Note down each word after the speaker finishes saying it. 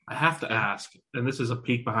have to ask, and this is a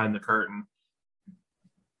peek behind the curtain.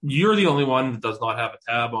 You're the only one that does not have a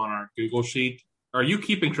tab on our Google Sheet. Are you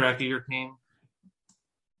keeping track of your team?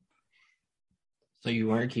 So you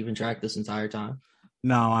weren't keeping track this entire time?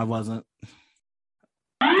 No, I wasn't.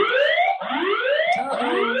 Uh-oh,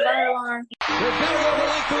 fire alarm. They're batting over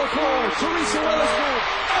length to the floor. Teresa Weatherspoon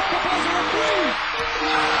at the buzzer of three.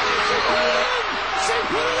 She put it in! She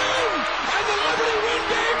put it in! And the Liberty win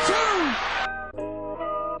game two!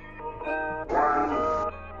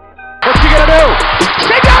 What's she gonna do?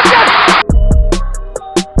 She got it!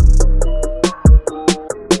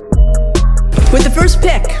 With the first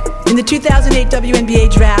pick in the 2008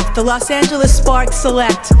 WNBA draft, the Los Angeles Sparks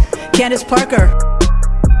select Candace Parker.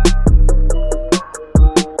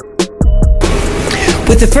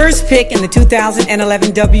 With the first pick in the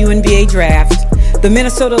 2011 WNBA draft, the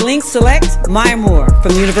Minnesota Lynx select Maya Moore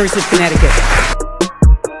from the University of Connecticut.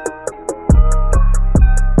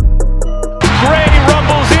 Gray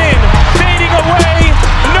rumbles in, fading away.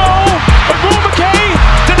 No! Agumake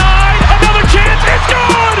denied. Another chance. It's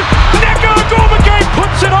good! Nneka Agumake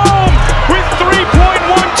puts it home with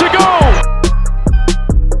 3.1 to go.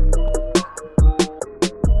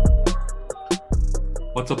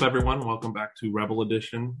 What's up, everyone? Welcome back to Rebel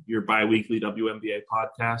Edition, your bi-weekly WNBA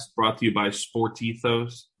podcast brought to you by Sport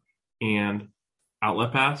Ethos and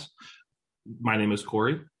Outlet Pass. My name is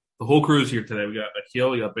Corey. The whole crew is here today. We got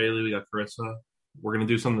Akil, we got Bailey, we got Carissa. We're going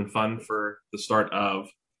to do something fun for the start of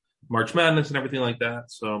March Madness and everything like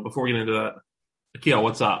that. So before we get into that, Akil,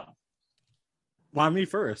 what's up? Why me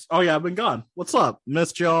first? Oh, yeah, I've been gone. What's up?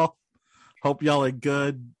 Missed y'all. Hope y'all are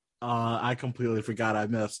good. I completely forgot I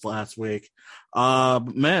missed last week.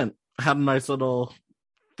 Man, had a nice little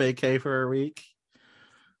vacay for a week.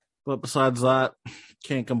 But besides that,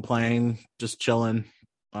 can't complain. Just chilling.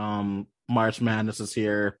 March Madness is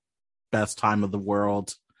here. Best time of the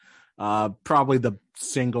world. Probably the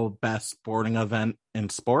single best sporting event in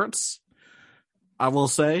sports, I will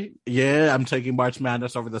say. Yeah, I'm taking March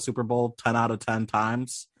Madness over the Super Bowl 10 out of 10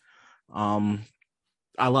 times. I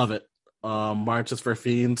love it. March is for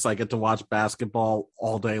fiends. I get to watch basketball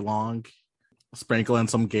all day long. Sprinkle in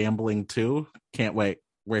some gambling too. Can't wait.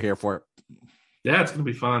 We're here for it. Yeah, it's going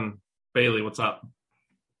to be fun. Bailey, what's up?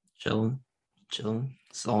 Chilling.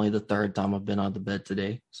 It's only the third time I've been on the bed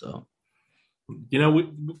today, so. You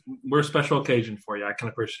know, we're a special occasion for you. I can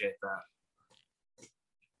appreciate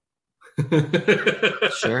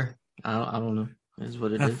that. Sure. I don't know. It's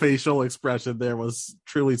what it That is. facial expression there was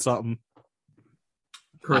truly something.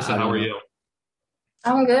 Carissa, how are you?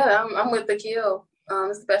 I'm good. I'm with the kill.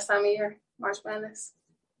 It's the best time of year, March Madness.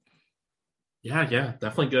 Yeah,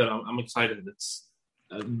 definitely good. I'm excited. It's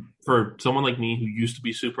for someone like me who used to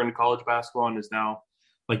be super into college basketball and is now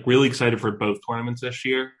like really excited for both tournaments this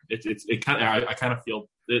year. It kind of I kind of feel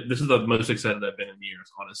this is the most excited I've been in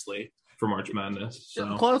years, honestly, for March Madness.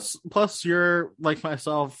 So Plus, you're like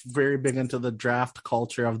myself, very big into the draft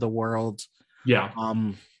culture of the world. Yeah.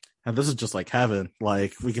 And this is just like heaven.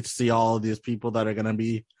 Like we get to see all of these people that are going to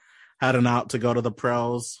be heading out to go to the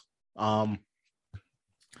pros. It's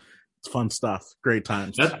fun stuff. Great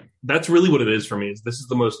times. That's really what it is for me. This is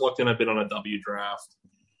the most locked in I've been on a W draft,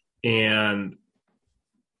 and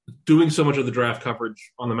doing so much of the draft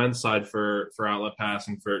coverage on the men's side for Outlet Pass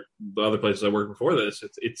and for the other places I worked before this.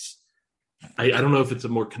 I don't know if it's a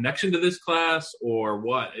more connection to this class or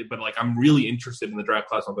what, but like I'm really interested in the draft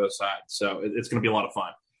class on both sides. So it's going to be a lot of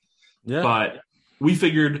fun. Yeah. But we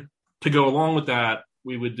figured to go along with that,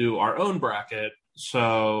 we would do our own bracket.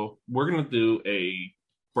 So we're going to do a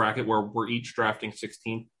bracket where we're each drafting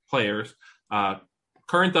 16 players.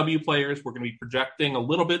 Current W players, we're going to be projecting a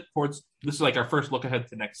little bit towards – this is like our first look ahead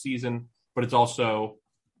to next season, but it's also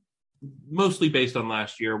mostly based on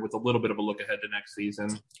last year with a little bit of a look ahead to next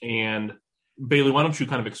season. And Bailey, why don't you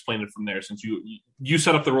kind of explain it from there? Since you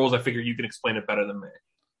set up the rules, I figure you can explain it better than me.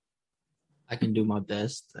 I can do my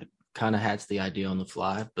best. I kind of hatched the idea on the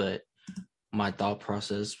fly, but my thought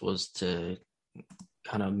process was to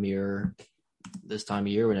kind of mirror this time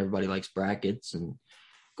of year when everybody likes brackets and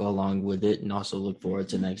go along with it, and also look forward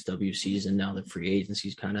to next W season now that free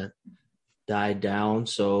agency's kind of died down.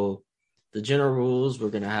 So the general rules, we're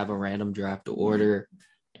going to have a random draft order,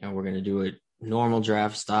 and we're going to do it normal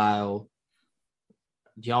draft style.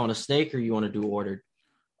 Do y'all want a snake or you want to do ordered?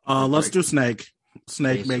 Let's do snake.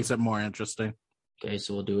 Snake Okay, makes it more interesting. Okay,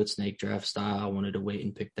 so we'll do it snake draft style. I wanted to wait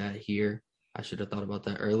and pick that here. I should have thought about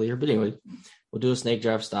that earlier. But anyway, we'll do a snake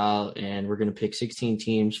draft style, and we're going to pick 16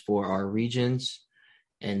 teams for our regions.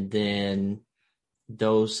 And then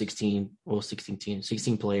those 16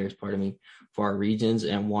 players, for our regions.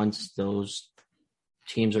 And once those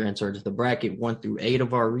teams are entered. The bracket 1 through 8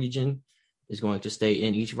 of our region is going to stay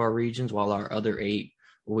in each of our regions, while our other 8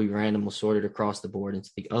 will be randomly sorted across the board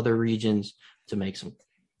into the other regions to make some,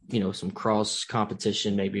 some cross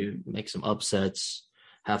competition, maybe make some upsets,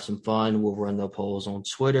 have some fun. We'll run the polls on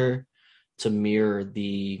Twitter to mirror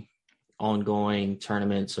the ongoing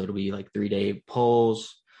tournament. So it'll be like 3-day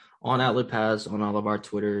polls on Outlet Pass on all of our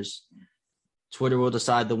Twitters. Twitter will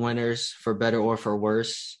decide the winners for better or for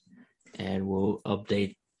worse, and we'll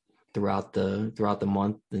update throughout the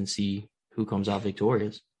month and see who comes out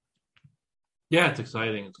victorious. Yeah, it's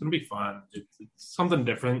exciting. It's going to be fun. It's something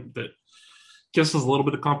different that gives us a little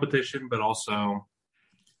bit of competition, but also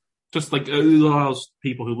just like allows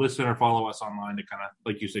people who listen or follow us online to kind of,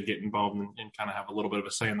 like you said, get involved and kind of have a little bit of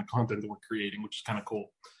a say in the content that we're creating, which is kind of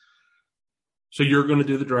cool. So you're going to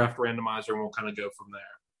do the draft randomizer, and we'll kind of go from there.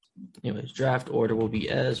 Anyways, draft order will be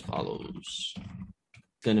as follows.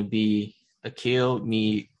 Going to be Akil,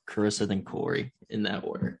 me, Carissa, then Corey in that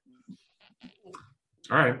order.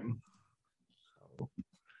 All right.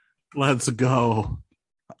 Let's go.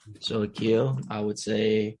 So Akil, I would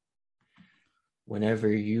say whenever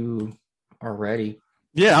you are ready.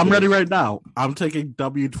 Yeah, I'm ready right now. I'm taking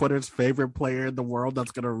W Twitter's favorite player in the world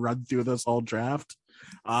that's going to run through this whole draft.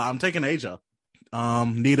 I'm taking Asia.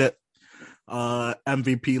 Need it.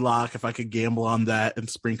 MVP lock. If I could gamble on that and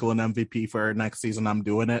sprinkle an MVP for her next season, I'm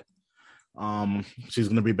doing it. She's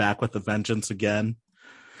going to be back with a vengeance again.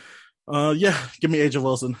 Yeah, give me Asia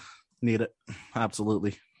Wilson. Need it.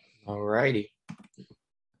 Absolutely. All righty.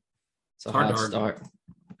 It's a hot start.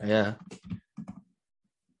 Yeah.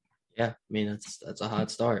 Yeah, I mean, that's a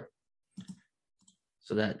hot start.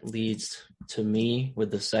 So that leads to me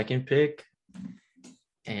with the second pick.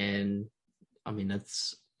 And, I mean,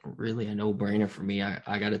 that's really a no-brainer for me.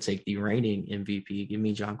 I got to take the reigning MVP. Give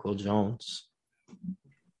me Jonquel Jones.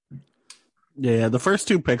 Yeah, the first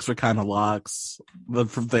 2 picks were kind of locks. But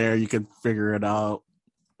from there, you could figure it out.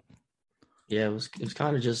 Yeah, it was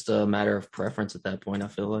kind of just a matter of preference at that point, I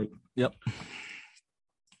feel like. Yep.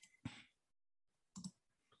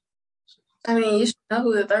 I mean, you should know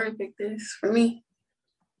who the third pick is for me.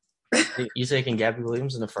 You taking Gabby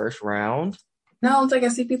Williams in the first round? No, I'm taking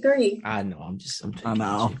CP3. I know. I'm I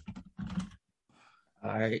know.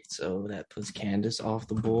 All right, so that puts Candace off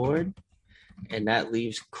the board, and that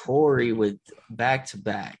leaves Corey with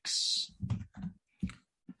back-to-backs.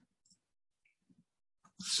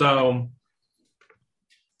 So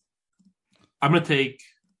I'm going to take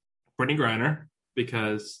Brittany Griner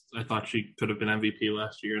because I thought she could have been MVP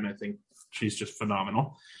last year, and I think she's just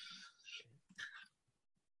phenomenal.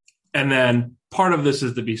 And then part of this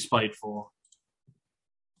is to be spiteful.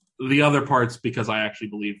 The other part's because I actually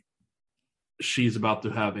believe she's about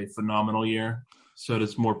to have a phenomenal year. So it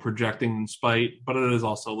is more projecting than spite, but it is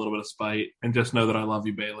also a little bit of spite. And just know that I love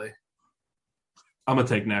you, Bailey. I'm going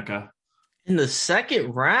to take NECA. In the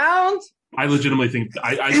second round? I legitimately think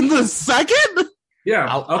in the second? Yeah,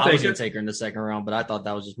 I was take going it. to take her in the second round, but I thought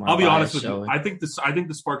that was just my I'll be honest with showing. you. I think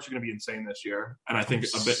the Sparks are going to be insane this year, and I think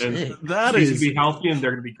a bit. And That she's is going to be healthy, and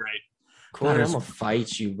they're going to be great. Corey, I'm going to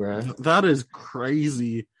fight you, bro. that is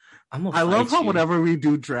crazy. I love how whenever we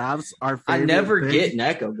do drafts, our favorite I never thing, get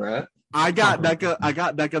NECA, bro. I got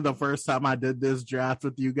NECA the first time I did this draft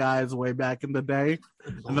with you guys way back in the day.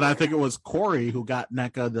 And then I think it was Corey who got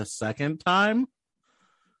NECA the second time.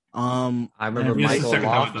 I remember and- Yes,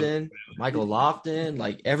 the Michael Lofton,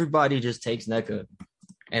 like everybody just takes NECA.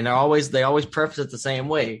 And they always preface it the same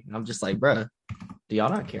way. And I'm just like, bruh, do y'all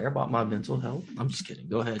not care about my mental health? I'm just kidding.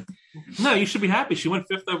 Go ahead. No, you should be happy. She went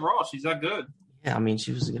 5th overall. She's that good. Yeah, I mean,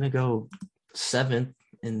 she was gonna go 7th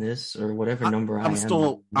in this or whatever number I'm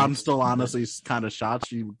am. still honestly kind of shocked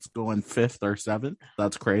she's going 5th or 7th.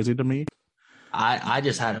 That's crazy to me. I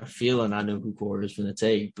just had a feeling I knew who Corey was gonna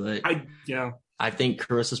take, but I think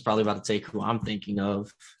Carissa's probably about to take who I'm thinking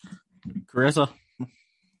of. Carissa,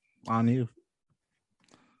 on you.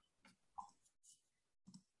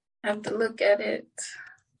 I have to look at it.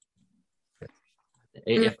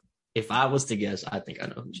 If I was to guess, I think I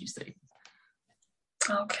know who she's taking.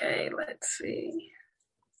 Okay, let's see.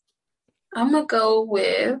 I'm going to go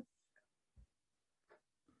with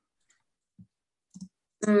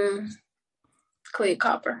Clea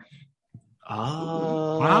Copper.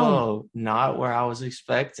 Oh, wow. Not where I was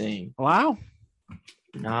expecting. Wow.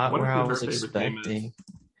 Not What where if I her was favorite name expecting.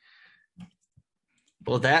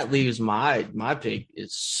 Well, that leaves my pick.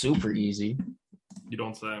 It's super easy. You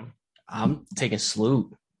don't say. I'm taking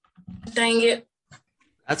Sloot. Dang it.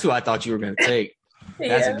 That's who I thought you were going to take.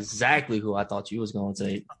 Yeah. That's exactly who I thought you was going to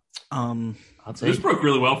take. I'll This take. broke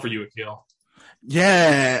really well for you, Akil.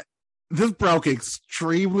 Yeah. this broke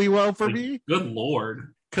extremely well for me Good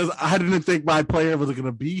Lord. because I didn't think my player was going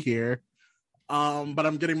to be here. But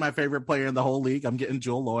I'm getting my favorite player in the whole league. I'm getting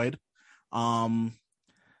Joel Lloyd. And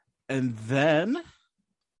then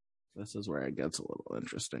this is where it gets a little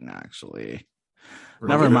interesting, actually.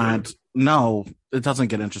 Never mind. No, it doesn't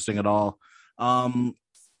get interesting at all. I'm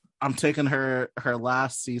taking her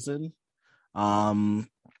last season.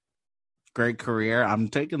 Great career. I'm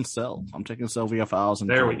taking Sil. I'm taking Sylvia Fowles.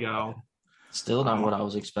 There we go. Still not what I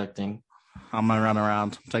was expecting. I'm gonna run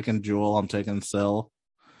around. I'm taking Jewel. I'm taking Sil.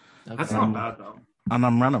 That's not bad, though. And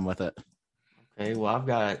I'm running with it. Okay, well, I've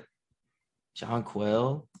got John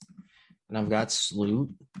Quell, and I've got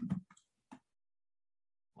Sloot.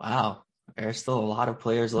 Wow, there's still a lot of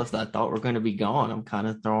players left I thought were going to be gone. I'm kind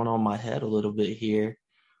of throwing on my head a little bit here.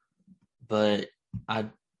 But I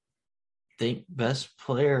think best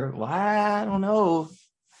player, I don't know.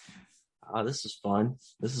 Oh, this is fun.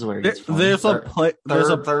 This is where it gets fun. There's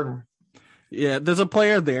a third. Yeah, there's a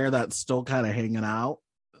player there that's still kind of hanging out.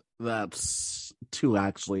 That's two,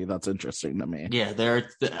 actually. That's interesting to me. Yeah,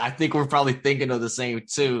 I think we're probably thinking of the same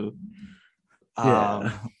two.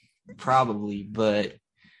 Yeah. Probably, but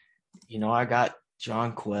I got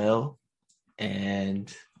John Quell,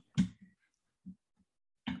 and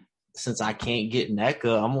since I can't get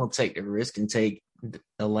NECA, I'm gonna take the risk and take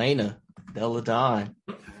Elena Delle Donne.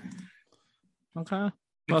 Okay. I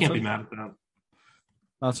can't be mad at that.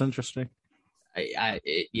 That's interesting. I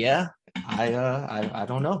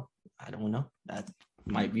don't know. I don't know. That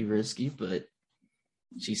might be risky, but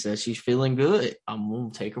she says she's feeling good. I'm gonna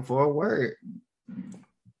take her for a word.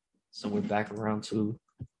 So we're back around to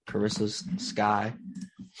Carissa's Sky.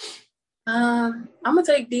 I'm gonna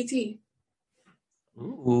take DT.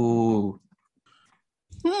 Ooh.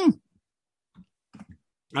 I'm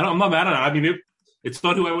not mad at it. I mean, it's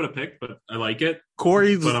not who I would have picked, but I like it.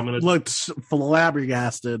 Corey's But I'm gonna- looked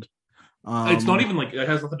flabbergasted. It's not even like it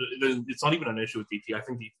has nothing. It's not even an issue with DT. I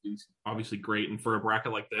think DT is obviously great, and for a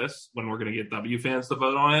bracket like this, when we're going to get W fans to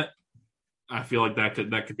vote on it, I feel like that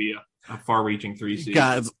could be a far-reaching 3 seed.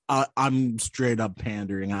 Guys, I'm straight up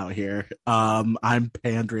pandering out here. I'm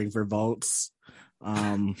pandering for votes.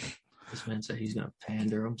 This man said he's gonna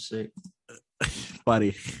pander. I'm sick.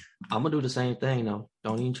 Buddy. I'm gonna do the same thing though.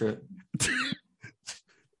 Don't even trip.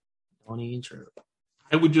 Don't even trip.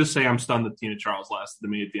 I would just say I'm stunned that Tina Charles lasted to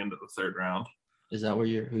me at the end of the third round. Is that who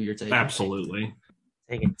you're taking? Absolutely.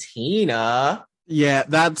 Taking Tina. Yeah,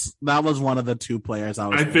 that was one of the two players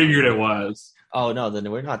I figured it was. Oh no,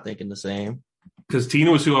 then we're not thinking the same. Because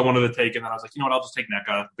Tina was who I wanted to take, and then I was like, you know what, I'll just take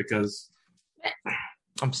NECA because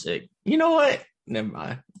I'm sick. You know what? Never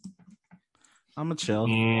mind. I'm a chill.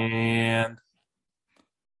 And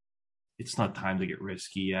it's not time to get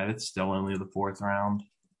risky yet. It's still only the fourth round.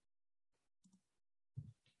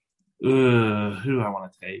 Who do I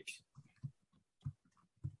want to take?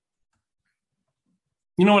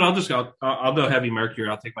 You know what? I'll go heavy Mercury.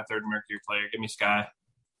 I'll take my third Mercury player. Give me Sky.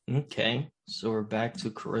 Okay, so we're back to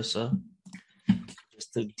Carissa.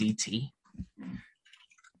 Just the DT.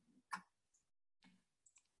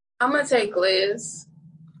 I'm gonna take Liz.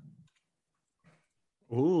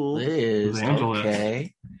 Ooh. Liz.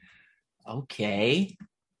 Evangelist. Okay.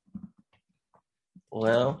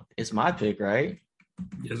 Well, it's my pick, right?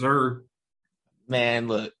 Yes, sir. Man,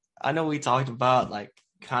 look, I know we talked about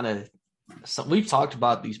we've talked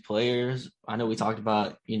about these players. I know we talked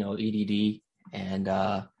about, EDD and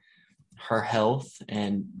her health,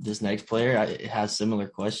 and this next player it has similar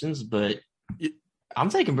questions, but I'm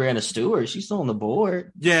taking Brianna Stewart. She's still on the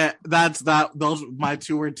board. Yeah, those my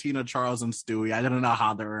two were Tina Charles and Stewie. I didn't know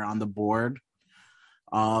how they were on the board.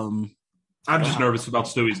 I'm just nervous about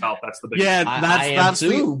Stewie's health. That's the big that's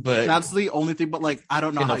too, but that's the only thing. But I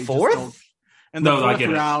don't know in how the you fourth? just don't. In the fourth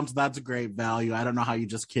round, that's a great value. I don't know how you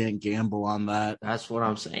just can't gamble on that. That's what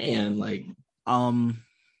I'm saying. I'm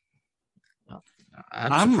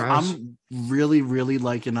really, really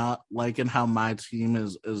liking how my team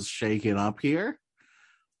is shaking up here.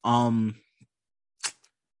 I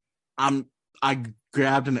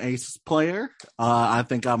grabbed an ace player. I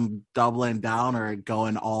think I'm doubling down or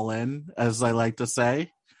going all in, as I like to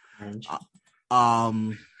say.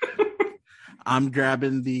 I'm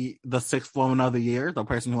grabbing the sixth woman of the year, the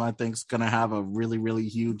person who I think is going to have a really, really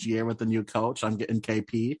huge year with the new coach. I'm getting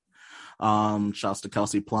KP. Shouts to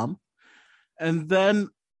Kelsey Plum. And then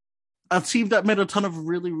a team that made a ton of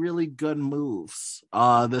really, really good moves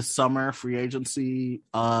this summer, free agency.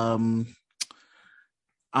 I'm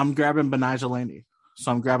grabbing Benija Laney.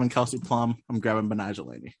 So I'm grabbing Kelsey Plum. I'm grabbing Benija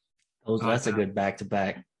Laney. That's a good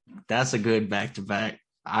back-to-back. That's a good back-to-back.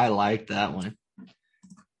 I like that one.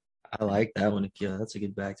 I like that one, Akil. That's a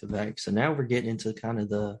good back-to-back. So now we're getting into kind of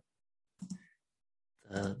the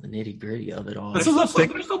nitty-gritty of it all. There's still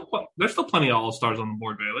plenty of all-stars on the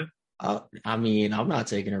board, Bailey. I mean, I'm not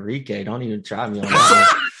taking Enrique. Don't even try me on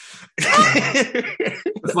that one.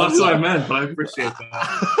 That's not what I meant, but I appreciate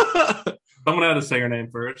that. Someone had to say her name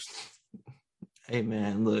first. Hey,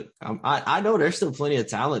 man, look, I know there's still plenty of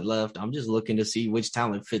talent left. I'm just looking to see which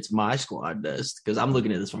talent fits my squad best because I'm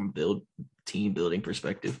looking at this from a team building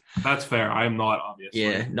perspective. That's fair. I am not, obviously.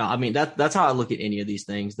 Yeah, no, I mean, that's how I look at any of these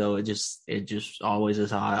things, though. It just always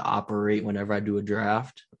is how I operate whenever I do a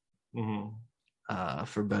draft,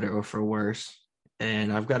 for better or for worse.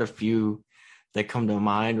 And I've got a few that come to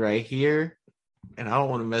mind right here, and I don't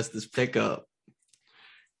want to mess this pick up.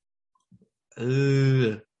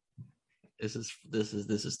 This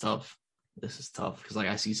is tough. This is tough because like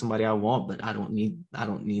I see somebody I want, but I don't need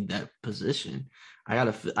that position. I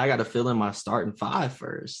gotta fill in my starting five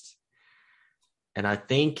first, and I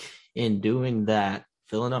think in doing that,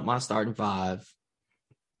 filling up my starting five,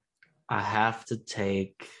 I have to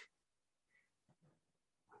take.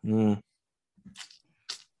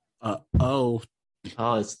 Oh,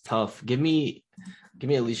 it's tough. Give me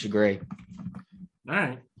Alicia Gray. All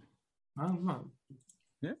right. I don't know.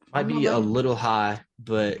 yeah. Might be a little high,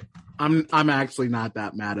 but I'm actually not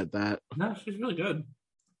that mad at that. No, she's really good.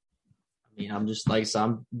 I mean, I'm just like so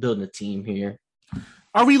I'm building a team here.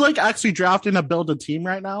 Are we like actually drafting to build a team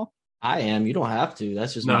right now? I am. You don't have to.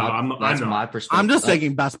 That's just I'm my perspective. I'm just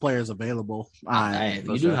taking best players available.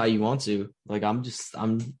 You do how you want to. Like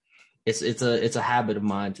it's a habit of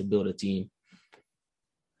mine to build a team.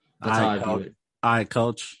 That's how I do it. All right,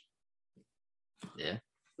 coach. Yeah,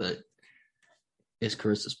 but it's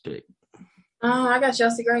Carissa's pick. I got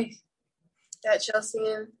Chelsea Gray. That Chelsea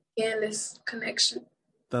and Candace connection.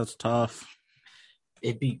 That's tough.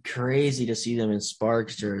 It'd be crazy to see them in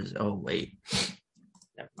Sparks jerseys. Oh wait,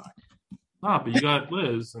 never mind. But you got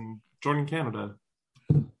Liz and Jordan Canada.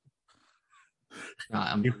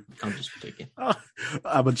 I'm just picking.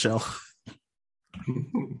 I'm a chill.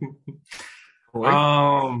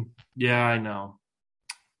 Yeah, I know.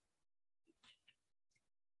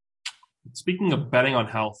 Speaking of betting on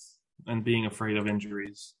health and being afraid of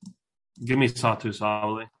injuries, give me Satu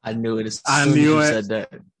Salih. I knew it. I knew it. Said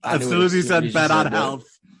that. As soon as he said bet on health,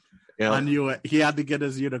 yep. I knew it. He had to get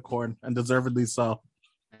his unicorn, and deservedly so.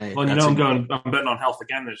 Hey, well, I'm betting on health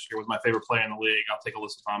again this year with my favorite player in the league. I'll take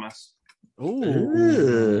Alyssa Thomas.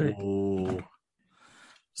 Ooh.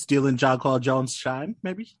 Stealing John Paul Jones' shine,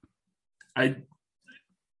 maybe?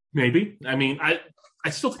 Maybe. I mean, I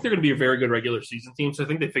still think they're going to be a very good regular season team, so I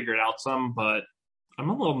think they figured it out some, but I'm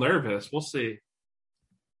a little nervous. We'll see.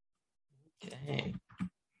 Okay.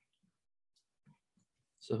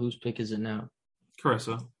 So whose pick is it now?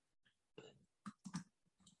 Carissa.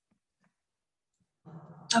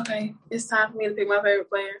 Okay, it's time for me to pick my favorite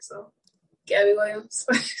player, so Gabby Williams.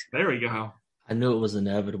 There we go. I knew it was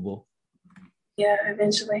inevitable. Yeah,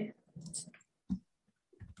 eventually.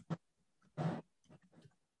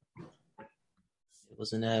 It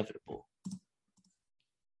was inevitable.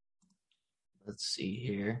 Let's see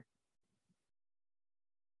here.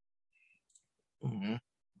 Mm-hmm.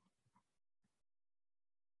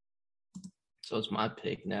 So it's my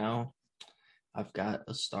pick now. I've got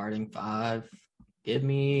a starting five. Give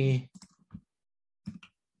me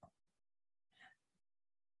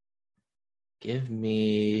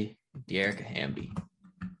De'Erica Hamby.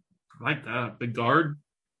 I like that. The guard.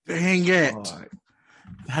 Dang it. Right.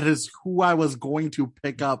 That is who I was going to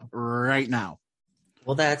pick up right now.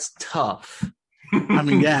 Well, that's tough. I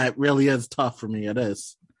mean, yeah, it really is tough for me. It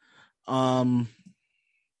is. Man.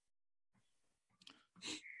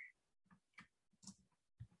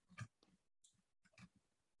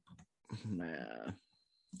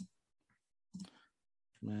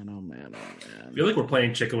 I feel like we're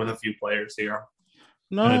playing chicken with a few players here.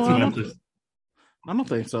 No, I don't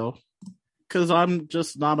think so. Because I'm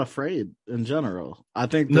just not afraid in general. I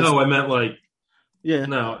think. No, I meant like. Yeah.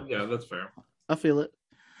 No, yeah, that's fair. I feel it.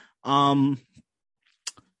 I'm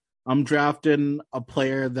drafting a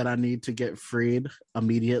player that I need to get freed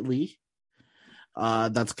immediately.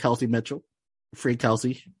 That's Kelsey Mitchell. Free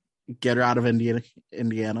Kelsey. Get her out of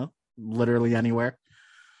Indiana. Literally anywhere.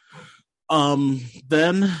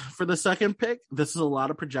 Then for the second pick, this is a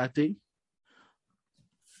lot of projecting.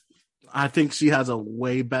 I think she has a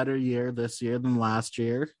way better year this year than last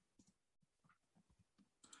year.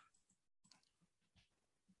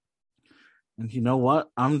 And you know what?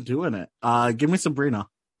 I'm doing it. Give me Sabrina.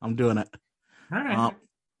 I'm doing it. All right.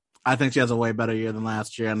 I think she has a way better year than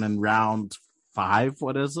last year. And then round 5,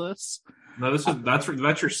 what is this? No, that's your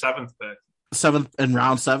 7th pick. seventh in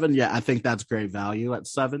round 7. Yeah, I think that's great value at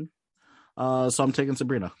 7. So I'm taking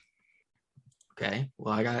Sabrina. Okay.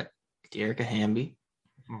 Well, I got Dearica Hamby.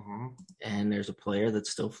 Mm-hmm. And there's a player that's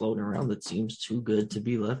still floating around that seems too good to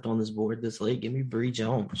be left on this board this late. Give me Bree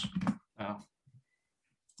Jones. Oh.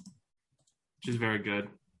 She's very good.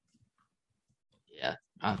 Yeah,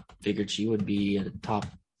 I figured she would be a top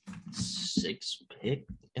 6 pick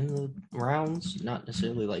in the rounds. Not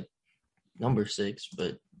necessarily like number 6,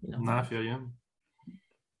 but you know. I feel you. All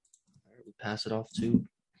right, we pass it off to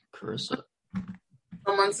Carissa.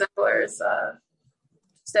 Among simplers,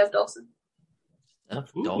 Steph Dolson.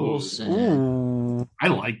 Steph Ooh. Dolson. Ooh. I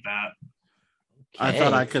like that. I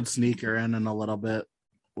thought I could sneak her in a little bit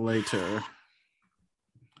later.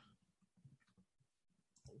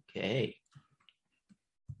 Okay.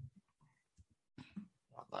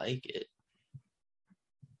 I like it.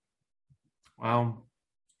 Well,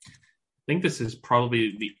 I think this is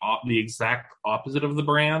probably the exact opposite of the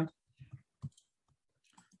brand.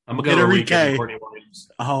 I'm going to go to Rike and Courtney Williams.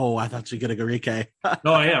 Oh, I thought you were going to go Rike.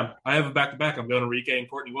 No, I am. I have a back-to-back. I'm going to Rike and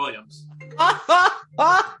Courtney Williams.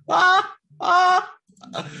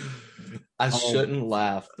 I shouldn't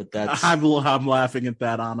laugh, but that's I'm laughing at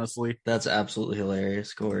that, honestly. that's absolutely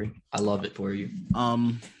hilarious, Corey. I love it for you.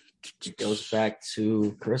 It goes back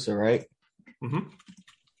to Carissa, right? Mm-hmm.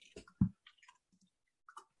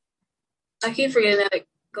 I keep forgetting that it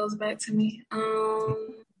goes back to me.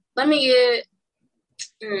 Let me get.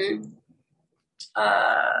 Did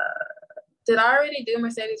I already do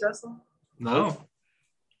Mercedes Russell? No.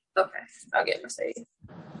 Okay, I'll get Mercedes.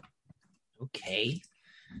 Okay.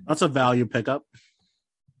 That's a value pickup.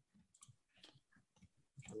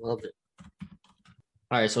 I love it.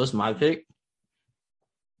 All right, so it's my pick.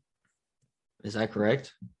 Is that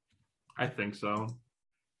correct? I think so.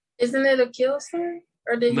 Isn't it a kill story?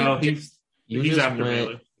 Or did No, he? he's You he's just after went.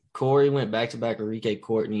 Bailey. Corey went back to back. Enrique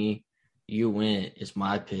Courtney. You went. It's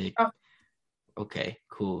my pick. Oh. Okay,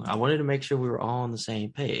 cool. I wanted to make sure we were all on the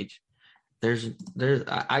same page.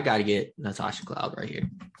 I got to get Natasha Cloud right here.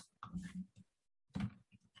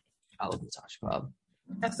 I love Natasha Cloud.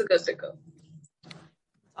 That's a good pickup.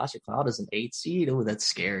 Natasha Cloud is an 8 seed. Oh, that's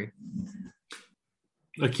scary.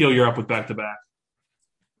 Akil, you're up with back-to-back.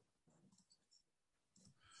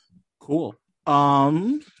 Cool.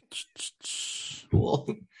 Cool.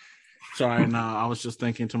 Sorry, no, I was just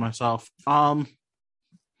thinking to myself.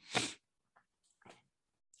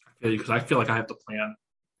 Because I feel like I have to plan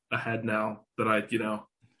ahead now that I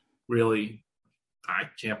really, I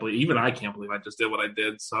can't believe I just did what I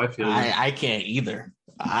did. So I feel I can't either.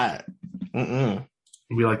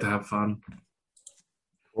 we like to have fun.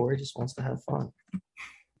 Corey just wants to have fun.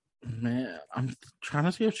 Man, I'm trying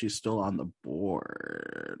to see if she's still on the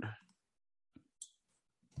board.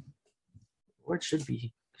 Board should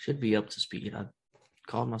be up to speed. I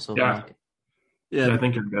called myself Yeah. back. Yeah, I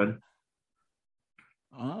think you're good.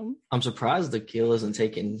 I'm surprised the kill isn't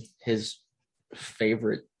taking his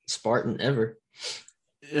favorite Spartan ever.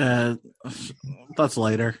 Yeah, that's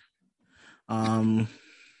later. I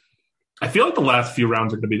feel like the last few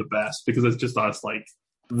rounds are going to be the best because it's just us like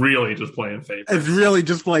really just playing favorites. It's really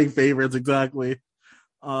just playing favorites, exactly.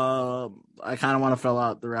 I kind of want to fill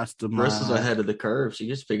out the rest of my. Marissa's ahead of the curve. She's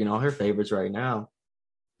just picking all her favorites right now.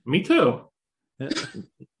 Me too.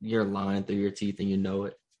 You're lying through your teeth and you know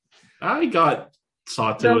it. I got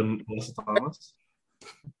Sato and Melissa Thomas.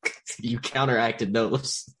 You counteracted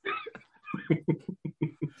those.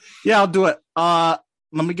 Yeah, I'll do it. Let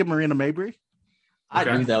me get Marina Mabry. I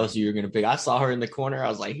Okay. knew that was who you were going to pick. I saw her in the corner. I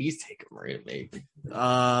was like, he's taking Marina Mabry.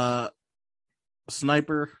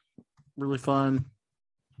 Sniper, really fun.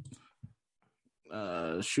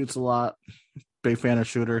 Shoots a lot. Big fan of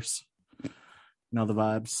shooters. Know the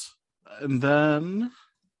vibes. And then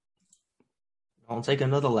Don't take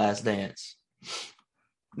another last dance.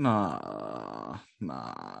 nah.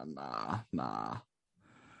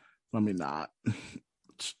 Let me not.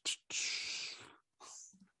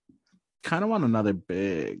 Kind of want another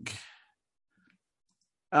big.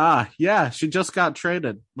 Yeah, she just got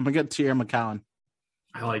traded. Let me get Tierra McCowan.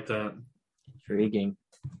 I like that. Intriguing.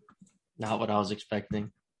 Not what I was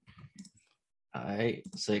expecting. All right,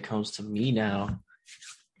 so it comes to me now.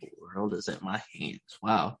 The world is at my hands.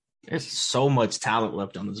 Wow, there's so much talent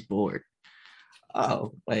left on this board.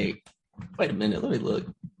 Oh, wait a minute. Let me look.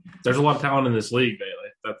 There's a lot of talent in this league, Bailey.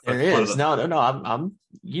 That's There part of is. the- No. I'm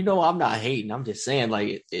I'm not hating. I'm just saying,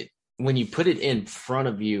 like, it when you put it in front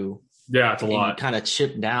of you Yeah, it's a and you lot. kind of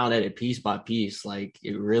chip down at it piece by piece, like,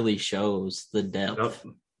 it really shows the depth.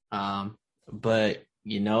 Yep. But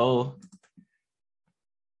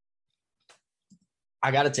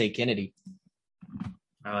I got to take Kennedy.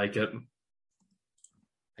 I like it.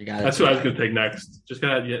 That's who I was going to take next. Just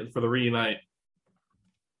got for the reunite.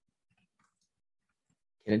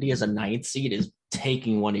 Kennedy as a 9th seed is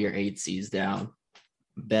taking one of your 8 seeds down.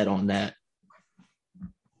 Bet on that.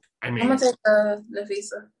 I'm gonna take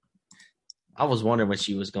Nafisa. I was wondering what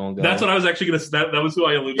she was going to go. That's what I was actually going to. That was who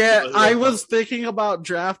I alluded to. Yeah, I was thinking about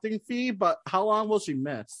drafting Fee, but how long will she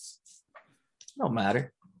miss? No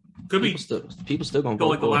matter. Could be people still going to go go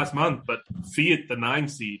like the last month, but Fee at the 9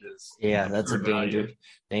 seed is. Yeah, that's a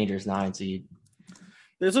dangerous 9 seed.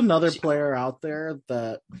 There's another player out there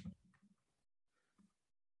that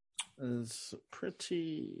is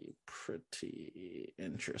pretty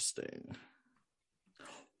interesting.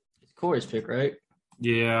 It's Corey's pick, right?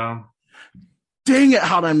 Yeah. Dang it!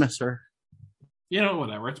 How'd I miss her? You know,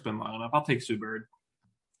 whatever. It's been long enough. I'll take Sue Bird.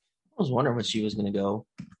 I was wondering what she was going to go.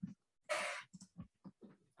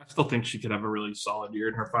 I still think she could have a really solid year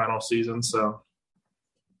in her final season. So. All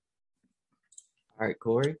right,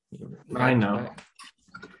 Corey. I know.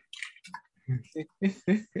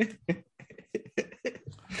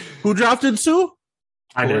 Who drafted Sue?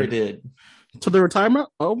 Corey did. To the retirement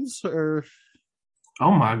homes or?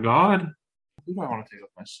 Oh my God. Who do I want to take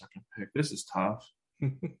with my second pick? This is tough.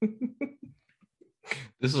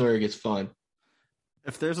 This is where it gets fun.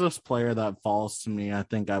 If there's this player that falls to me, I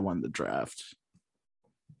think I won the draft.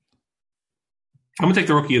 I'm going to take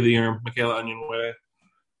the rookie of the year, Michaela Onyenwere.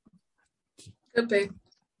 Good pick.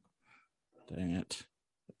 Dang it.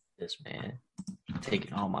 This man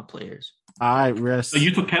taking all my players. I risk. So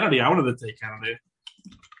you took Kennedy. I wanted to take Kennedy.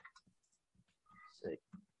 Sick.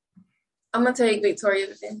 I'm gonna take Victoria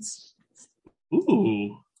Defense.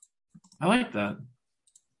 Ooh. I like that.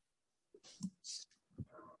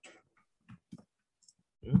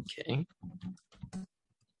 Okay.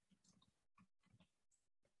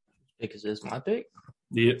 Pick is this my pick?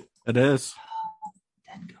 Yeah. It is.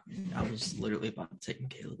 I was literally about to take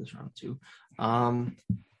Michaela this round too.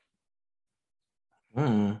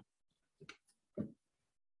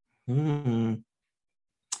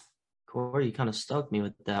 Corey, you kind of stuck me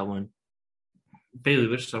with that one. Bailey,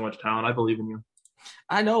 there's so much talent. I believe in you.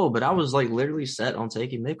 I know, but I was like literally set on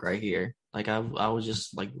taking Mick right here. Like I was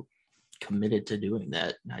just like committed to doing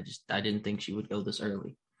that. I didn't think she would go this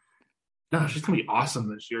early. No, she's gonna be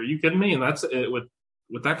awesome this year. Are you kidding me? And that's it with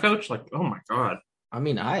that coach. Like, oh my God. I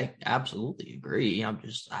mean, I absolutely agree. I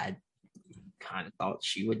kind of thought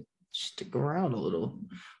she would stick around a little.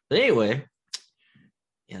 But anyway,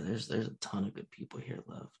 yeah, there's a ton of good people here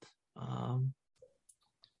left.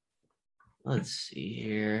 Let's see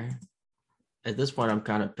here. At this point, I'm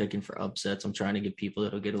kind of picking for upsets. I'm trying to get people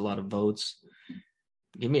that'll get a lot of votes.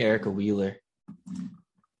 Give me Erica Wheeler.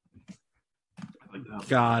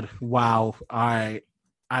 God, wow. I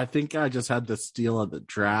think I just had the steal of the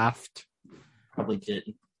draft. Probably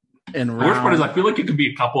didn't. In The worst part is round, I feel like it could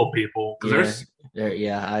be a couple of people.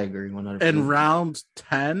 Yeah, I agree 100%. in round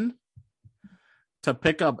 10 to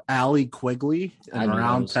pick up Allie Quigley in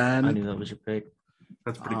round 10. I knew that was your pick.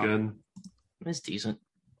 That's pretty good. It's decent.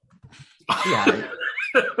 Yeah.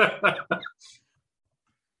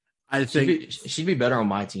 I think she'd be better on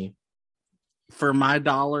my team. for my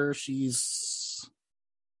dollar, she's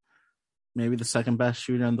maybe the second best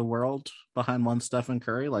shooter in the world behind one Stephen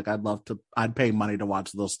Curry. Like I'd pay money to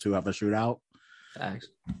watch those two have a shootout. Thanks.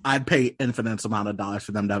 I'd pay infinite amount of dollars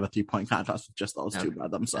for them to have a 3-point contest with just those two by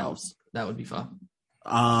themselves. That would be fun.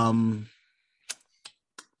 And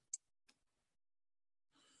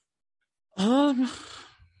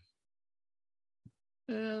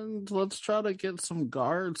let's try to get some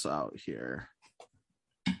guards out here.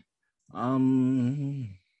 Man.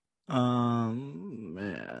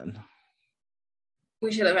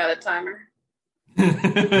 We should have had a timer.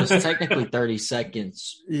 It was technically 30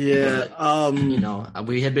 seconds. Yeah. But,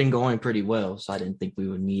 we had been going pretty well, so I didn't think we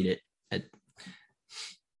would need it.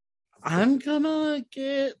 I'm gonna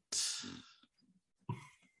get.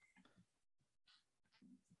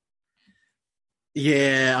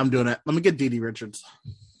 Yeah, I'm doing it. Let me get Dee Dee Richards.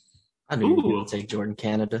 I knew you were going to take Jordan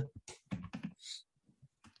Canada.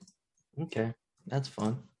 Okay, that's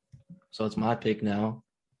fun. So it's my pick now.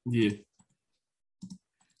 Yeah.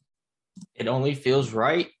 It only feels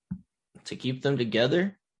right to keep them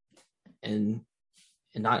together and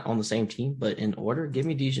not on the same team, but in order. Give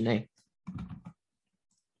me Dejanay.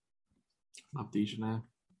 Love Dejanay.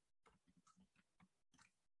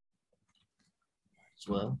 As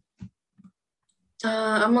well.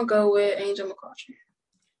 I'm gonna go with Angel McCoughtry.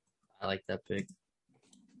 I like that pick.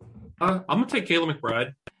 I'm gonna take Kayla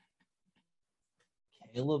McBride.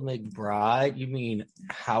 Kayla McBride? You mean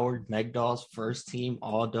Howard Megdal's first team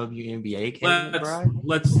All WNBA? Kayla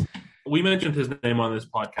McBride? We mentioned his name on this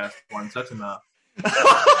podcast once. That's enough.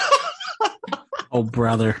 Oh,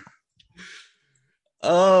 brother.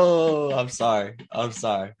 Oh, I'm sorry.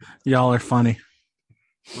 Y'all are funny.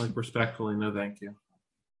 Like, respectfully, no thank you.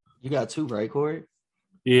 You got 2, right, Corey?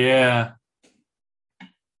 Yeah.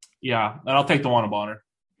 Yeah, and I'll take the one Bonner.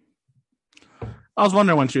 I was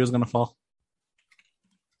wondering when she was going to fall.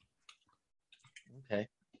 Okay.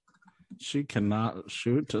 She cannot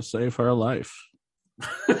shoot to save her life.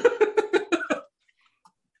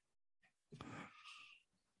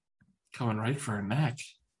 Coming right for her neck.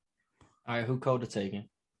 All right, who Coda taking?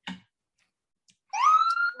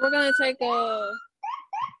 We're gonna take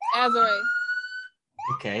Azare.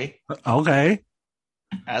 Okay.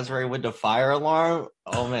 Azare with the fire alarm.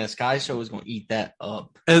 Oh man, Sky Show is gonna eat that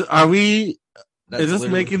up. Is this Literally-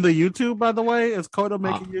 making the YouTube, by the way? Is Coda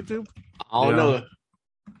making YouTube? I don't Yeah. know.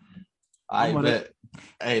 I I'm with bet.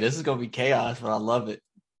 Hey, this is gonna be chaos, but I love it.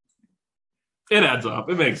 It adds up.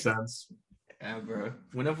 It makes sense. Yeah, bro.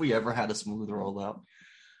 When have we ever had a smooth rollout?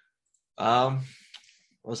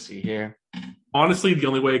 Let's see here. Honestly, the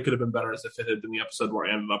only way it could have been better is if it had been the episode where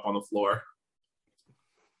I ended up on the floor.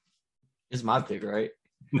 It's my pick, right?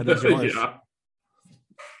 It is yours. Yeah.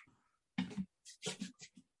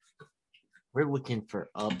 We're looking for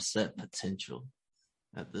upset potential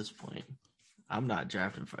at this point. I'm not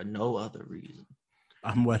drafting for no other reason.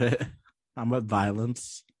 I'm with it. I'm with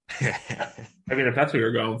violence. I mean, if that's what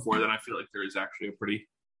you're going for, then I feel like there is actually a pretty.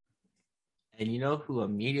 And you know who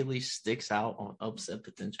immediately sticks out on upset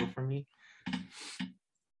potential for me?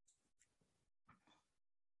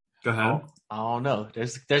 Go ahead. I don't know.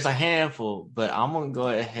 There's a handful, but I'm gonna go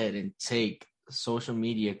ahead and take social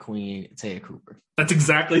media queen Taya Cooper. That's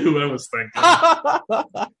exactly who I was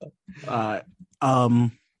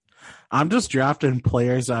thinking. I'm just drafting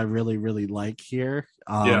players I really, really like here.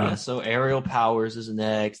 Yeah, so Aerial Powers is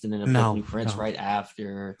next, and then Epiphany Prince right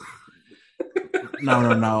after.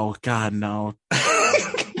 No. God, no.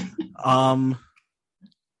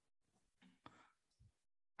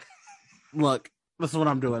 Look, this is what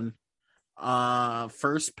I'm doing.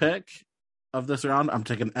 First pick of this round, I'm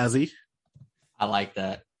taking Ezzy. I like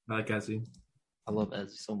that. I like Ezzy. I love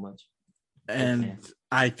Ezzy so much. And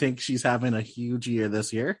I think she's having a huge year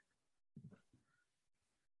this year.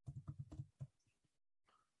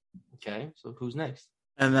 Okay, so who's next?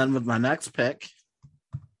 And then with my next pick,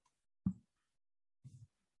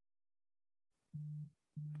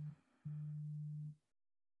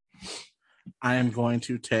 I am going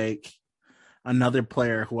to take another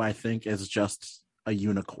player who I think is just a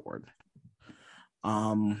unicorn.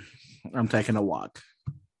 I'm taking a walk.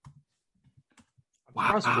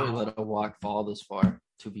 Wow. I really let a walk fall this far,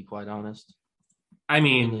 to be quite honest. I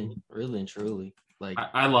mean, really and truly. Like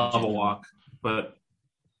I love a walk, but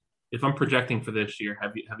if I'm projecting for this year,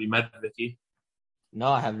 have you met Vicky? No,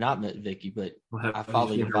 I have not met Vicky, but I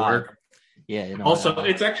follow your her vibe. work. Yeah. You know, Also,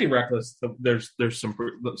 it's actually reckless. There's some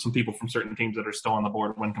people from certain teams that are still on the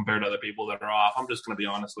board when compared to other people that are off. I'm just going to be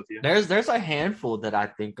honest with you. There's a handful that I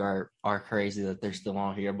think are crazy that they're still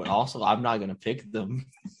on here, but also I'm not going to pick them.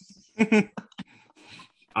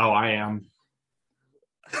 Oh, I am.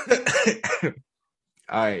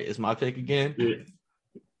 All right, it's my pick again. Yeah.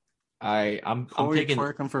 All right, I'm picking.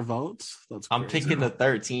 Twerking for votes. I'm picking the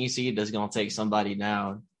 13 seed that's gonna take somebody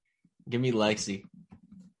down. Give me Lexi.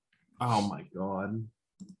 Oh my god.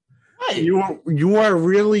 What? You are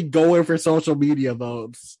really going for social media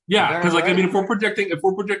votes. Yeah, because Right. I mean, if we're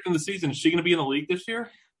predicting the season, is she going to be in the league this year?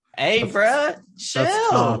 Hey, bruh, chill. That's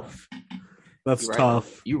tough. That's You're right.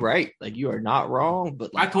 tough. You're right. Like you are not wrong,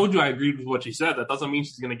 but I told you I agreed with what she said. That doesn't mean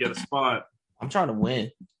she's going to get a spot. I'm trying to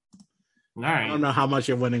win. All I right. don't know how much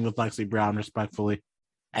you're winning with Lexi Brown, respectfully.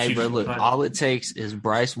 Hey, She's bro, look, fine. all it takes is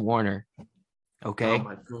Bryce Warner. Okay. Oh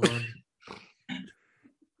my god.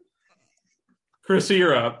 Chrissy,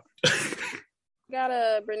 you're up.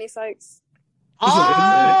 Got Brittany Sykes.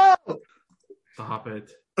 Oh! Stop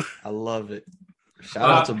it. I love it. Shout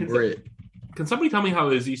out to can- Britt. Can somebody tell me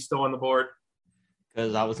how Izzy's still on the board?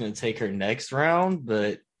 Because I was going to take her next round,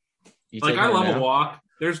 but you Like, taking I her love now? a walk.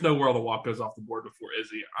 There's no world a walk goes off the board before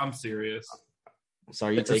Izzy. I'm serious. So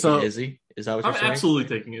are you taking So- Izzy? Is that what you're I'm saying?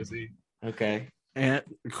 absolutely taking Izzy. Okay. And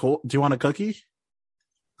cool. Do you want a cookie?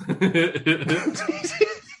 I'm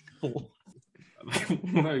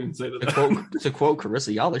not even saying that. To quote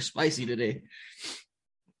Carissa, y'all are spicy today.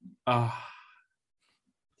 You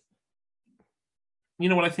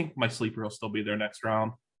know what? I think my sleeper will still be there next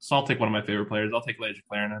round. So I'll take one of my favorite players. I'll take Leia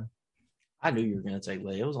Clarendon. I knew you were going to take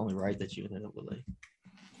Leia. It was only right that you ended up with Leia.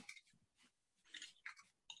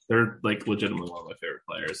 They're like legitimately one of my favorite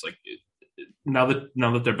players. Like now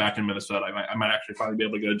that they're back in Minnesota, I might actually finally be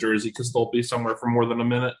able to get a jersey because they'll be somewhere for more than a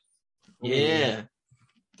minute. Yeah.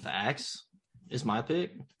 Facts. It's my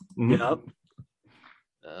pick. Yep.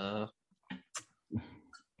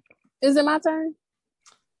 Is it my turn?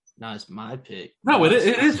 No, it's my pick. No, it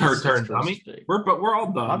is her It's turn, Chris's Tommy. pick. We're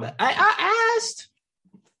all My done. bad. I asked.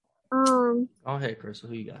 Um, Go ahead, Crystal.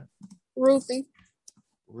 Who you got? Ruthie.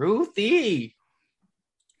 Ruthie.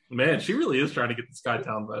 Man, she really is trying to get the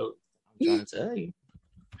Skytown vote. I'm trying to tell you.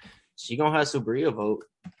 She gonna have Sabria vote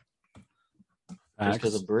just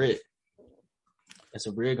because of Brit. And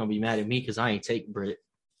Sabria gonna be mad at me because I ain't take Brit,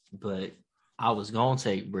 but I was gonna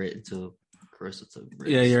take Brit until Crystal took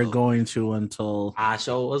Brit. Yeah, you're so going to until I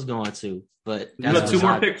sure was going to, but You got 2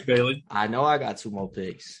 more picks, Bailey. I know I got 2 more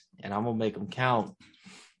picks, and I'm gonna make them count.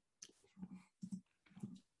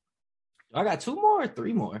 I got 2 more or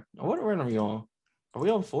 3 more. What run are we on? Are we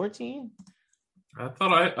on 14? I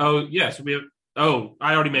thought oh yes, we have. Oh,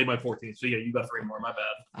 I already made my 14. So yeah, you got 3 more. My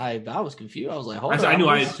bad. I was confused. I was like, hold on. I knew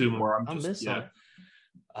I had 2 more. I missed yeah.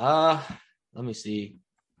 some. Let me see.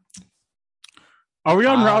 Are we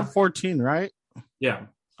on round 14, right? Yeah.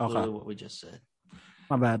 Literally Okay. what we just said.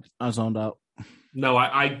 My bad. I zoned out. No,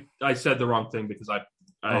 I said the wrong thing because I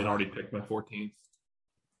had already picked my 14th.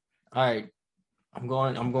 All right. I'm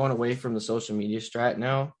going away from the social media strat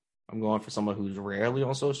now. I'm going for someone who's rarely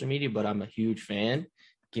on social media, but I'm a huge fan.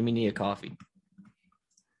 Give me Nia Coffee.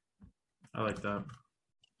 I like that.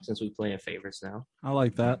 Since we play in favorites now. I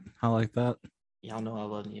like that. Y'all know I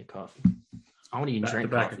love Nia Coffee. I want to even Back to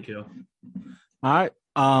drink back coffee. kill. All right.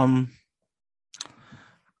 I'm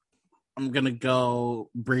gonna go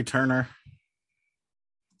Bree Turner.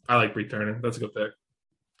 I like Bree Turner. That's a good pick.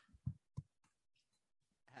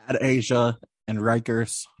 Had Asia and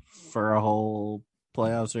Rikers for a whole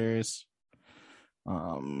playoff series.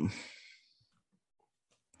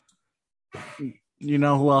 You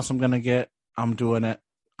know who else I'm gonna get? I'm doing it.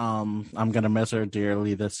 I'm gonna miss her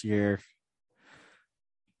dearly this year.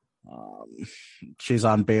 She's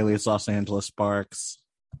on Bailey's Los Angeles Sparks.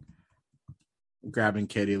 Grabbing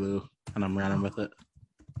Katie Lou, and I'm running with it.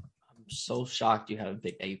 I'm so shocked you haven't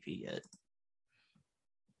picked AP yet.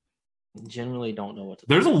 Generally don't know what to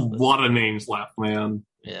There's a pick, but lot of names left, man.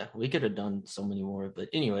 yeah, we could have done so many more, but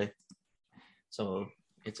anyway. So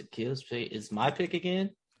it's a kid's pick. It's my pick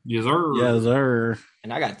again. Yes, sir. Yes, sir.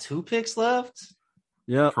 And I got 2 picks left.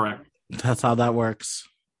 Yep, Correct. that's how that works.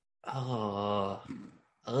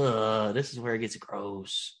 This is where it gets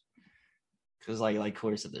gross. Because like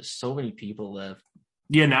Corey said, there's so many people left.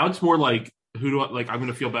 Yeah, now it's more like who do I like? I'm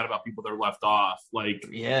gonna feel bad about people that are left off. Like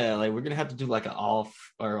Yeah, like we're gonna have to do like an off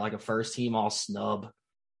or like a first team all snub.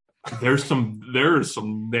 there's some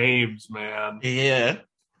names, man. Yeah.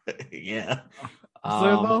 Yeah. Is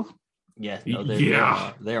there though? Yeah,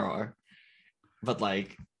 no, there are. But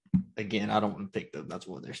like again, I don't want to pick them. That's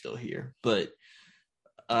why they're still here. But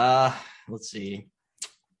let's see.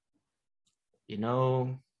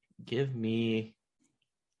 Give me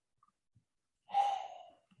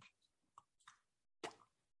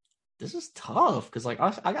this is tough because like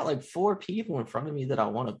I got like 4 people in front of me that I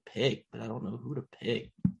want to pick, but I don't know who to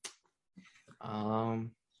pick.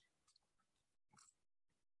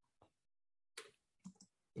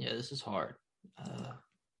 Yeah, this is hard.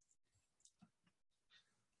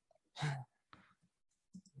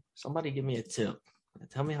 Somebody give me a tip.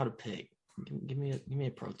 Tell me how to pick. Give me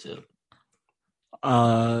a pro tip.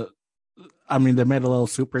 I mean, they made a little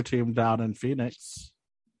super team down in Phoenix.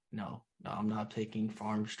 No, I'm not picking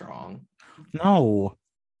Farm Strong. No.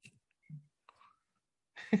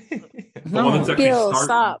 The one that's actually Gil,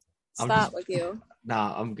 starting. stop with Gil.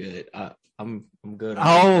 Nah, I'm good. I'm good.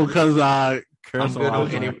 Oh, because I'm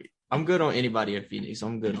good on anybody in Phoenix.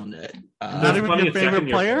 I'm good on that. not There's even plenty your of favorite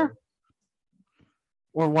second-year player, players.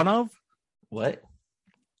 or one of? What?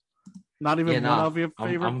 Not even one of your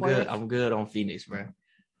favorite I'm players. good. I'm good on Phoenix, bro.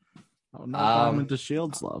 Oh, no, I'm into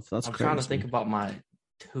Shields love. That's I'm crazy. trying to think about my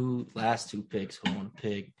last two picks. Who I want to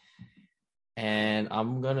pick, and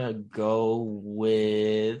I'm gonna go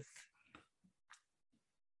with.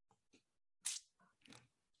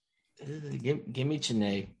 Give me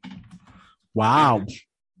Chennai. Wow.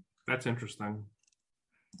 That's interesting.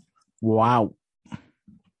 Wow.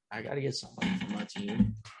 I gotta get somebody from my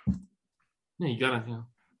team. Yeah, you gotta. Yeah.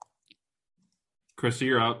 Chrissy,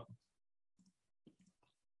 you're out.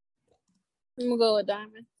 I'm gonna go with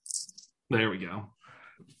Diamond. There we go.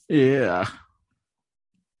 Yeah.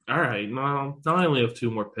 All right. Now I only have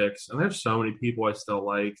 2 more picks, and there's so many people I still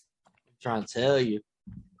like. I'm trying to tell you.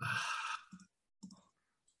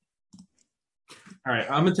 All right,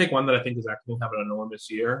 I'm gonna take one that I think is actually gonna have an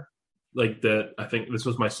enormous year. Like that, I think this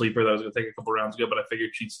was my sleeper that I was gonna take a couple rounds ago, but I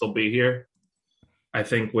figured she'd still be here. I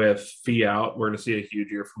think with Fee out, we're going to see a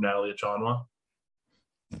huge year from Natalie Achonwa.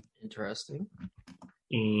 Interesting.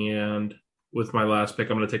 And with my last pick,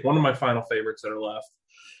 I'm going to take one of my final favorites that are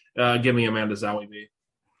left. Give me Amanda Zawibi.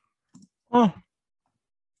 Oh,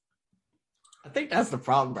 I think that's the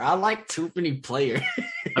problem, bro. I like too many players.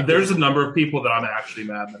 There's a number of people that I'm actually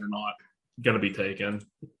mad that are not going to be taken.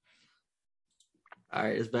 All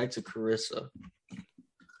right, it's back to Carissa.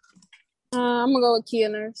 I'm gonna go with Kia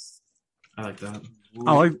Nurse. I like that.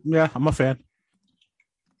 I'm a fan.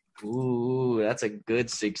 Ooh, that's a good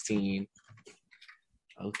 16.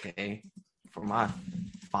 Okay. For my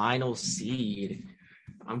final seed,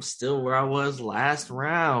 I'm still where I was last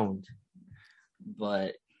round.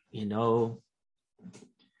 But,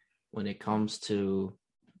 when it comes to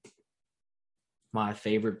my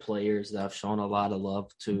favorite players that I've shown a lot of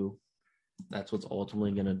love to, that's what's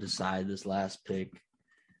ultimately going to decide this last pick.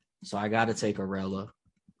 So I got to take Arella.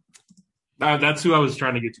 That's who I was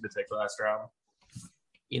trying to get you to take last round.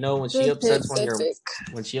 When she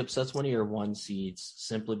upsets one of your one seeds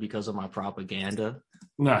simply because of my propaganda.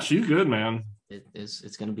 Nah, she's good, man.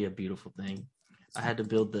 It's going to be a beautiful thing. I had to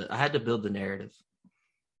build the narrative.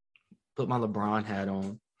 Put my LeBron hat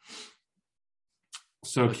on.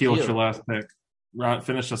 So, Keel, what's your last pick? Right,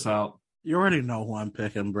 finish us out. You already know who I'm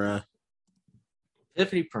picking, bruh.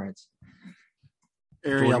 Tiffany Prince.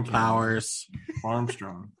 Aerial Powers.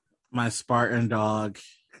 Armstrong. My Spartan dog.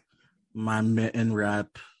 My mitten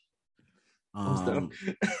rep. Somebody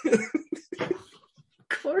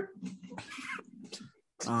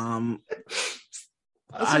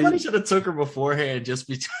should have took her beforehand just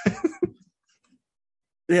because.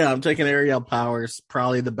 Yeah, I'm taking Aerial Powers,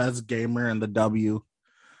 probably the best gamer in the W.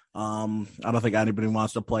 I don't think anybody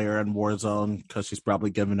wants to play her in Warzone because she's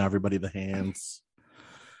probably giving everybody the hands.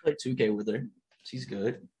 Play 2K with her. She's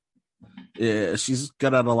good. Yeah, she's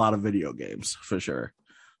good at a lot of video games for sure.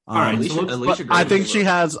 All right, Alicia I think she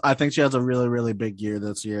has a really, really big year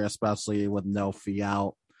this year, especially with no fee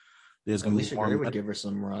out. There's gonna be more. Would give her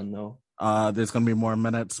some run though. There's gonna be more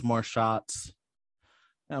minutes, more shots.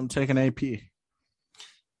 I'm taking AP.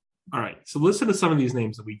 All right, so listen to some of these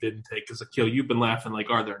names that we didn't take because Akil, you've been laughing like,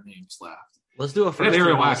 are there names left? Let's do a first.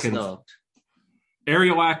 Ariel Atkins.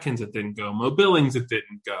 Ariel Atkins, it didn't go. Mo Billings, it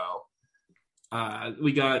didn't go.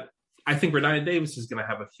 We got. I think Renata Davis is going to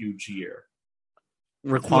have a huge year.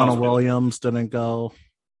 Raquana Williams didn't go.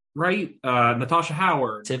 Right, Natasha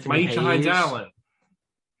Howard, Tiffany Maisha Hines-Allen,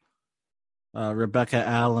 Rebecca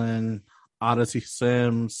Allen, Odyssey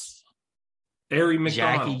Sims, Ari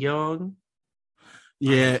McDonald, Jackie Young.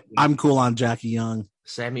 Yeah, I'm cool on Jackie Young.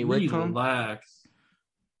 Sammy Whitcomb. Relax.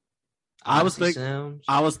 I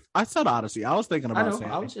said Odyssey. I was thinking about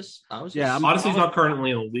Sammy. I was just. Yeah, Odyssey's not currently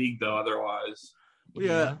in the league though. Otherwise,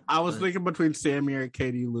 yeah, I was thinking between Sammy or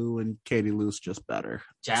Katie Lou, and Katie Lou's just better.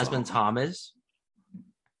 Jasmine Thomas.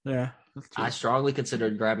 Yeah, I strongly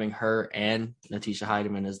considered grabbing her and Natisha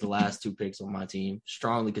Heidemann as the last two picks on my team.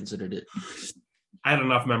 Strongly considered it. I had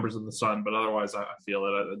enough members of the Sun, but otherwise, I feel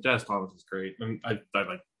it. Jazz Thomas is great, and I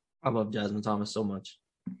love Jasmine Thomas so much.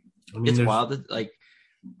 I mean, It's wild.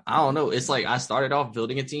 I don't know. It's like I started off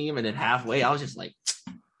building a team, and then halfway, I was just like,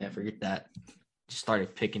 "Yeah, forget that." Just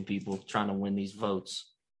started picking people, trying to win these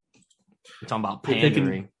votes. We're talking about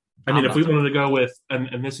pandering. If we wanted to go with,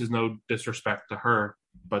 and this is no disrespect to her,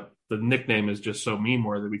 but the nickname is just so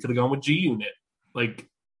meme-worthy. We could have gone with G Unit, like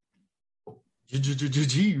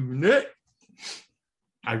G Unit.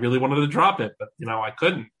 I really wanted to drop it, but I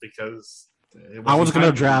couldn't because I was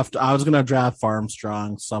gonna draft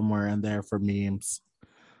Farmstrong somewhere in there for memes,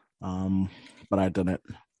 but I didn't.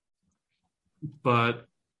 But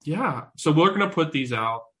yeah, so we're gonna put these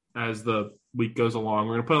out as the week goes along.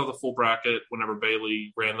 We're gonna put out the full bracket whenever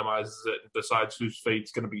Bailey randomizes it and decides whose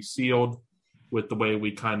fate's gonna be sealed with the way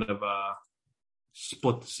we kind of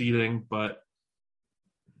split the seating. But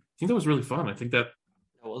I think that was really fun. I think that.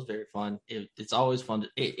 It was very fun. It's always fun.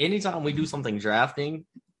 Anytime we do something drafting,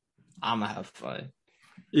 I'm going to have fun.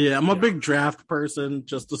 Yeah, I'm a big draft person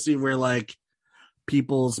just to see where,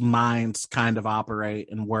 people's minds kind of operate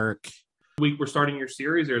and work. We're starting your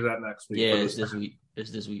series, or is that next week? Yeah, it's this week.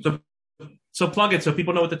 It's this week. So plug it so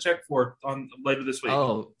people know what to check for on later this week.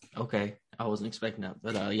 Oh, okay. I wasn't expecting that.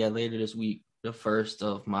 But, later this week, the first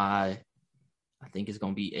of I think it's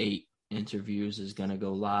going to be 8 interviews is going to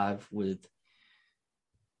go live with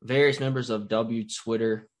various members of W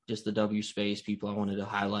Twitter, just the W space, people I wanted to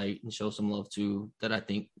highlight and show some love to that I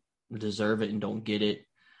think deserve it and don't get it.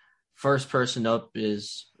 First person up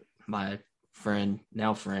is my friend,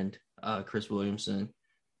 Chris Williamson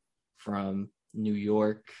from New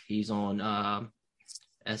York. He's on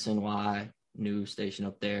SNY news station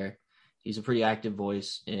up there. he's a pretty active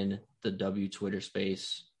voice in the W Twitter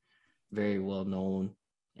space, very well known,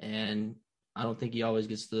 and I don't think he always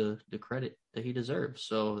gets the credit that he deserves.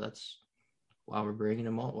 So that's why we're bringing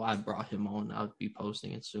him on. Well, I brought him on. I'll be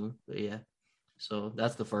posting it soon. But yeah, so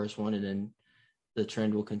that's the first one. And then the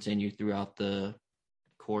trend will continue throughout the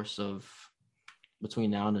course of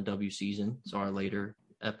between now and the W season. So our later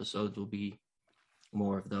episodes will be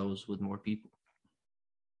more of those with more people.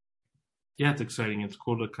 Yeah, it's exciting. It's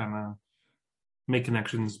cool to kind of make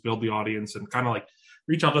connections, build the audience, and kind of like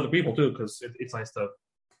reach out to other people too, because it's nice to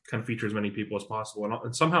kind of feature as many people as possible.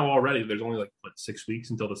 And somehow already there's only like 6 weeks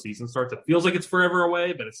until the season starts. It feels like it's forever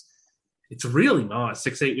away, but it's really not.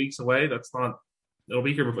 6-8 weeks away. That's not. It'll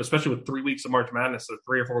be here, especially with 3 weeks of March Madness, or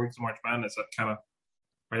 3 or 4 weeks of March Madness. That kind of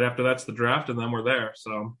right after that's the draft, and then we're there.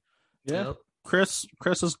 So Yeah. Yep.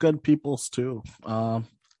 Chris is good peoples too.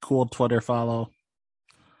 Cool Twitter follow.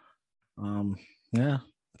 Yeah,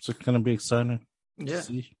 it's gonna be exciting. to Yeah.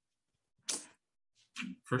 see.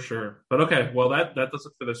 for sure. But okay, well that does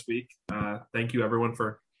it for this week. Thank you everyone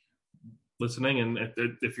for listening, and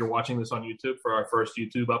if you're watching this on YouTube for our first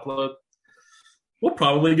YouTube upload, we'll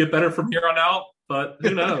probably get better from here on out. But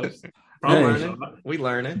who knows? Probably Hey. not. We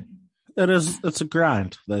learning. It's a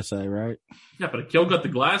grind, they say, right? Yeah, but Akil got the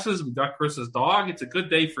glasses. We got Chris's dog. It's a good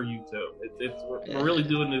day for YouTube. We're really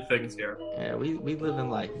doing new things here. Yeah, we living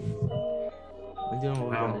life. We doing what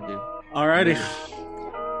we gotta do. Alrighty.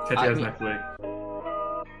 Catch you guys next week.